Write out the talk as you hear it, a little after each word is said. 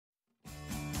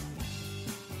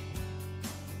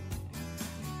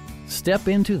Step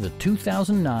into the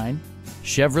 2009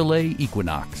 Chevrolet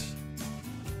Equinox.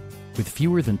 With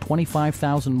fewer than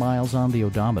 25,000 miles on the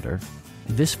odometer,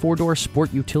 this four-door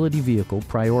sport utility vehicle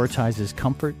prioritizes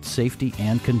comfort, safety,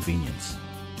 and convenience.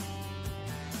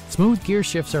 Smooth gear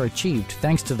shifts are achieved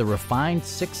thanks to the refined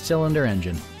six-cylinder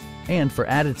engine. And for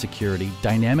added security,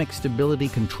 dynamic stability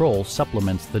control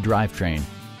supplements the drivetrain.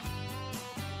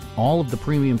 All of the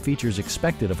premium features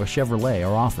expected of a Chevrolet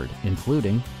are offered,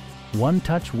 including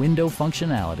one-touch window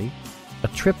functionality, a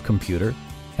trip computer,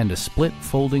 and a split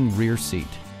folding rear seat.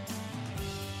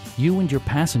 You and your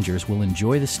passengers will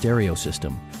enjoy the stereo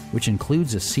system, which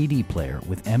includes a CD player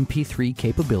with MP3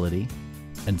 capability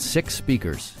and 6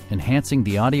 speakers, enhancing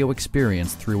the audio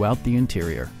experience throughout the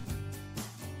interior.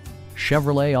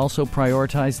 Chevrolet also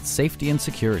prioritized safety and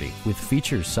security with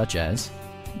features such as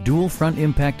dual front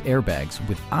impact airbags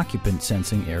with occupant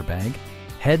sensing airbag,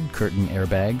 head curtain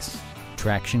airbags,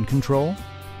 traction control,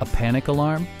 a panic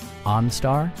alarm,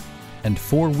 OnStar, and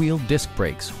 4-wheel disc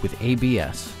brakes with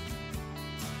ABS.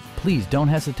 Please don't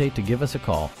hesitate to give us a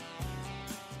call.